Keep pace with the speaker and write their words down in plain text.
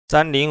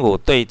305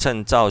对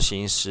称造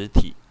型实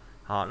体。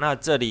好，那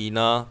这里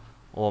呢，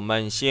我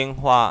们先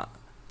画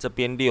这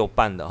边6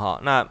瓣的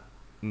哈，那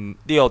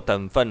6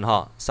等份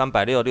哈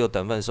，360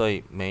等份，所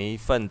以每一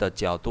份的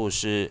角度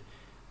是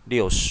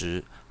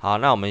60。好，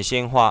那我们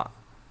先画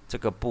这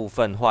个部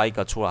分，画一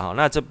个出来哈。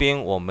那这边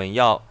我们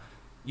要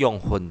用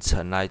混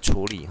层来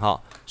处理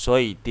哈，所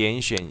以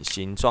点选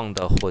形状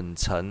的混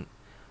层，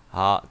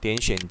好，点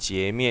选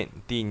截面，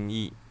定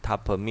义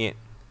top 面，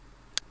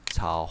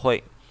草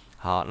绘。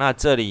好，那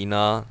这里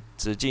呢，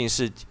直径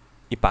是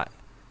100，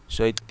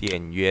所以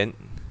点圆，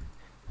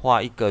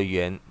画一个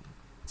圆，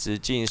直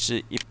径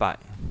是100。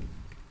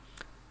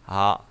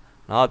好，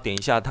然后点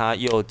一下它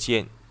右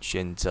键，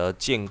选择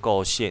建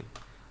构线。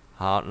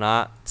好，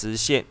拿直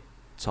线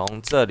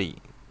从这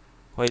里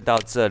绘到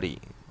这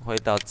里，绘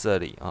到这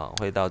里啊，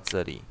绘到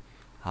这里。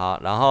好，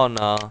然后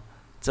呢，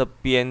这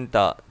边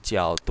的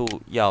角度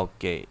要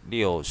给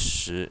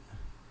60，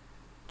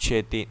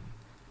确定。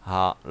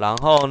好，然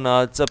后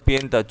呢，这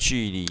边的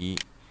距离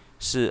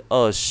是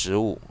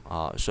25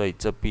啊，所以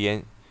这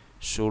边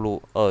输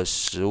入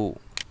25。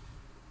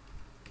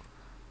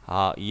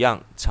好，一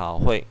样草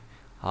绘。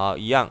好，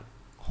一样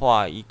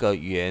画一个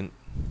圆。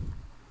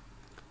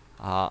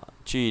好，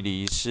距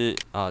离是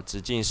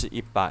直径是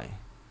100。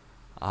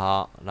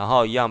好，然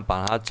后一样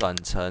把它转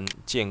成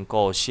建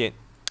构线。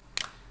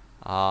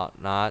好，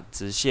拿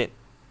直线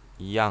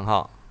一样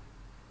哈，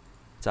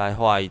再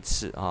画一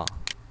次啊。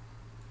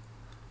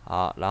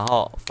好，然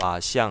后法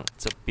向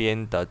这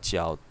边的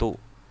角度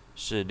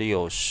是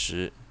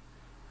60。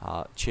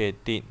好，确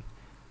定。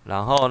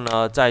然后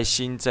呢，再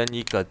新增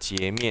一个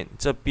截面，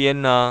这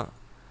边呢，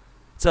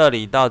这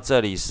里到这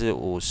里是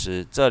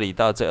50，这里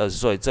到这20，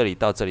所以这里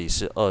到这里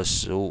是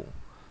25，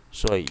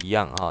所以一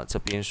样啊，这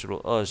边输入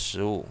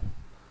25，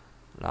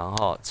然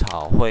后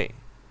草绘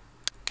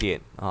点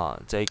啊，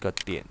这个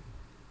点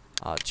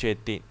啊，确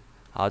定。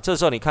好，这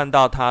时候你看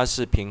到它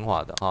是平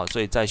滑的啊，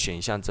所以在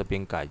选项这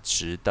边改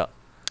直的。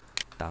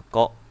打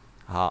勾。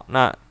好，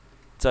那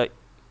这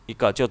一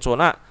个就做。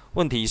那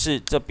问题是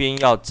这边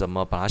要怎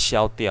么把它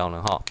消掉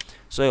呢？哈，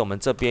所以我们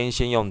这边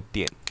先用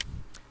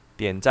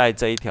点在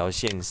这一条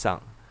线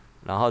上，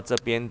然后这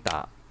边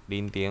打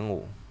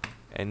0.5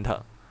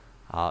 ，Enter。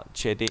好，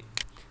确定。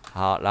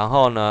好，然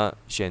后呢，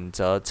选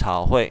择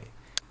草绘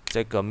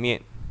这个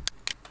面，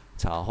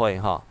草绘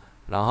哈，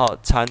然后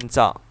参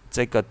照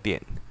这个点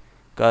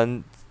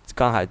跟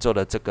刚才做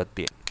的这个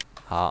点，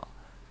好，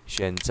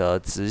选择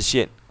直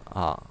线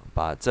啊。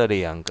把这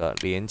2个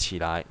连起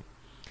来，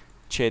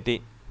确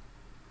定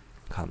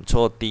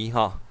 ，Ctrl D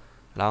哈，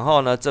然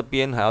后呢这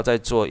边还要再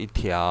做一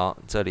条，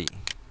这里，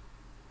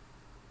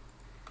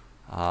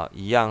好，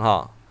一样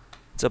哈，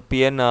这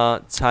边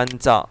呢参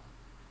照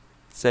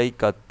这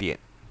个点，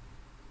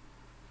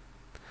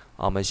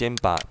好，我们先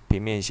把平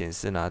面显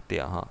示拿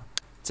掉哈，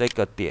这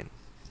个点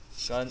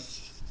跟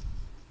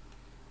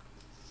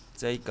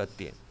这个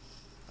点，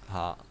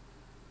好，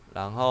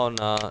然后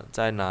呢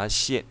再拿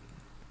线。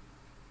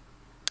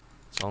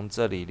从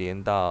这里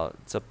连到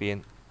这边，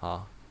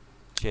好，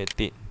确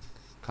定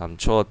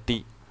 ，Ctrl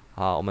D，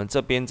 好，我们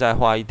这边再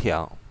画一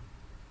条，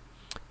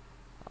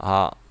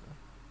好，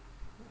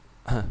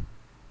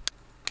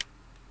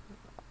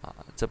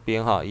这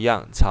边哈一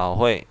样，草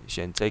绘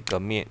选这个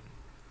面，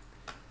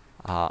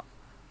好，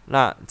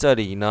那这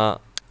里呢，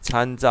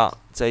参照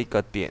这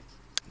个点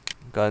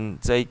跟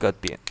这个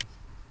点，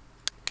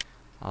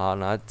好，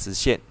拿直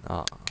线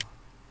啊，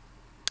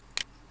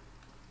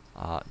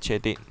好，确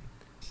定。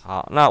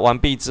好，那完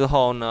毕之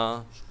后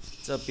呢，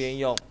这边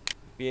用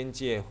边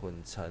界混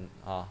成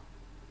啊。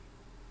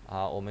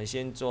好，我们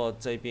先做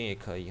这边也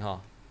可以哈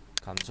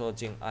 ，Ctrl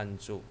键按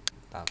住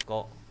打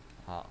勾。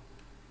好，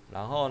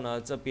然后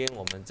呢，这边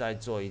我们再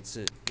做一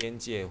次边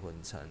界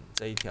混成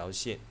这一条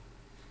线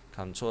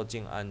 ，Ctrl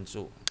键按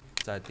住，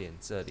再点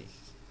这里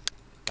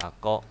打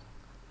勾。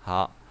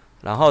好，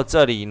然后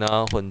这里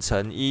呢，混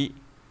成1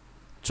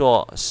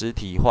做实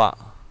体化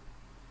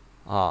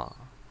啊，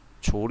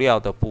除料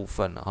的部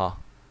分了哈。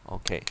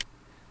OK，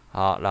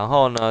 好，然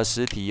后呢，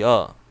实体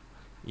2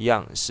一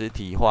样实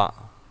体化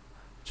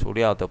除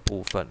料的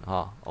部分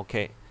哈。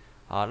OK，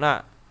 好，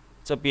那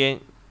这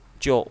边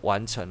就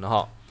完成了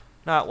哈。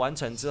那完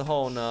成之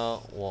后呢，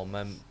我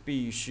们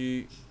必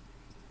须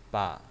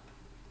把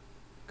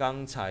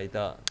刚才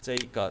的这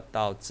个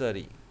到这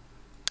里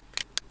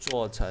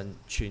做成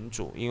群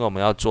组，因为我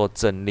们要做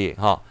阵列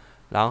哈。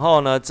然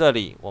后呢，这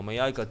里我们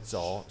要一个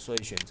轴，所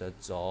以选择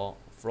轴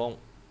From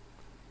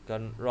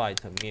跟 Right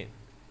面。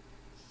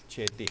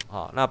确定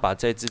哈，那把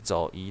这只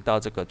轴移到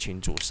这个群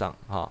组上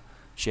哈，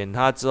选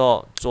它之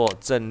后做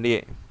阵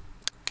列，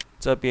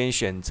这边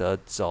选择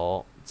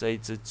轴这一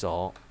只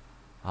轴，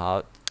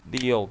好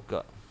6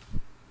个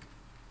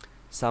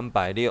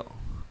360，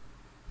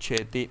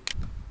确定，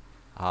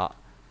好，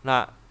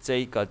那这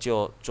一个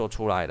就做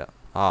出来了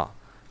啊。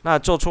那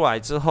做出来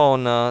之后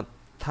呢，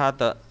它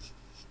的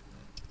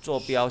坐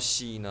标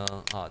系呢，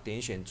点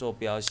选坐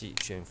标系，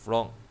选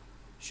From，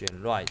 选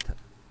Right，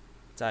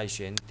 再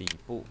选底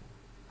部。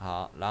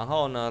好，然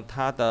后呢，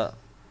它的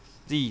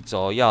，Z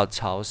轴要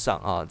朝上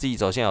啊 ，Z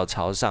轴线要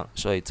朝上，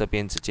所以这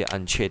边直接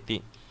按确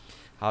定。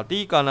好，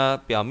第一个呢，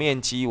表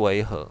面积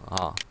为何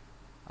啊？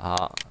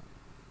好，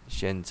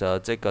选择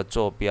这个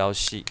坐标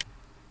系，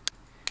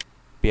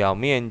表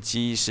面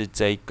积是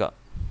这个。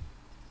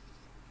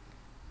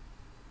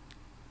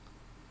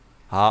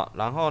好，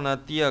然后呢，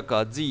第二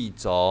个 Z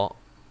轴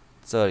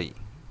这里。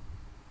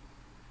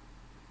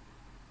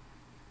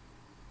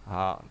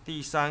好，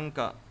第三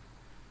个，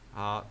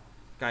好，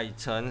改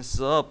成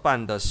12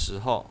瓣的时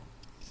候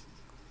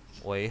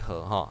为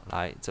何哈？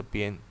来这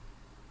边，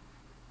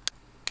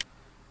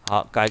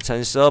好，改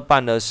成12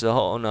瓣的时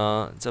候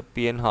呢，这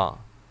边哈，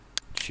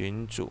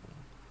群组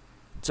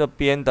这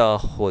边的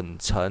混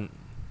成，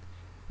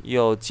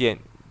右键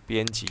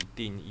编辑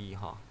定义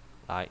哈，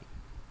来，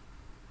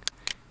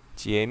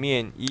截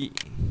面1，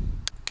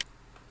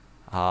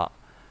好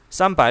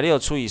，360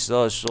除以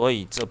12，所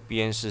以这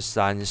边是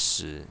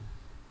30。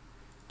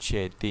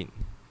确定，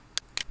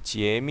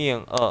截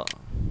面2，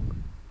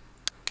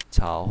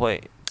草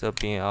绘这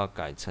边要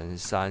改成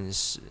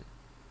30，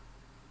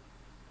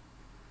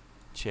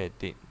确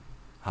定，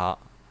好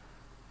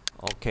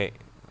 ，OK，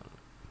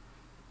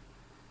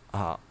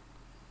 好，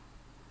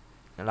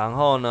然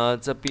后呢，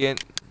这边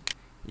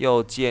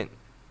右键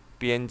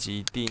编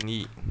辑定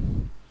义，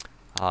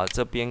好，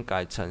这边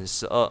改成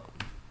12，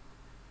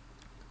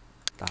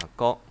打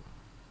勾，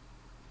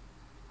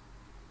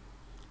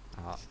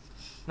好，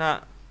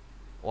那。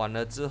完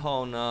了之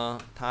后呢，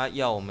它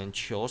要我们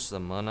求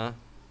什么呢？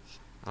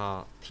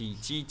啊，体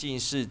积近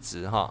似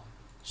值哈，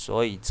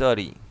所以这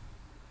里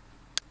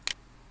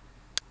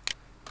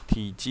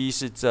体积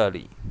是这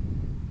里。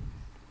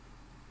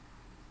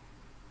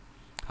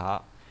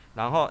好，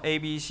然后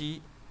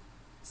ABC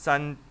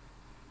三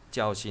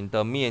角形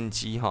的面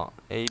积哈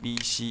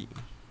 ，ABC，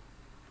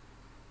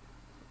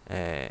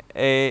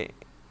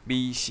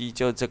 ABC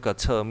就这个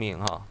侧面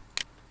哈，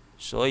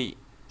所以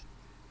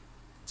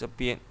这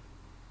边。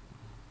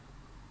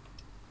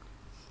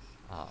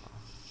啊，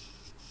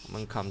我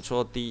们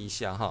Ctrl D 一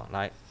下哈，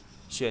来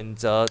选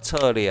择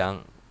测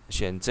量，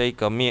选这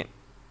个面，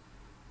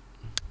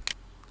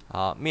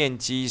好，面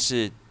积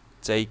是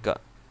这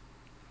个，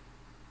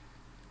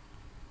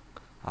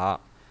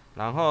好，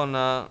然后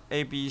呢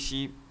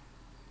BCD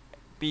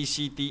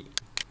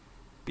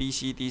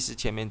是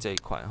前面这一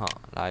块哈，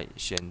来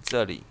选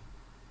这里，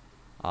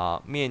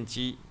啊，面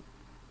积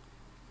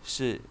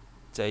是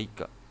这一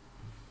个，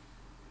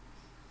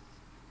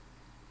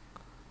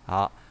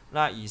好。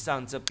那以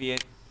上这边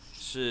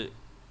是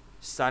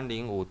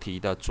305题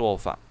的做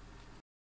法。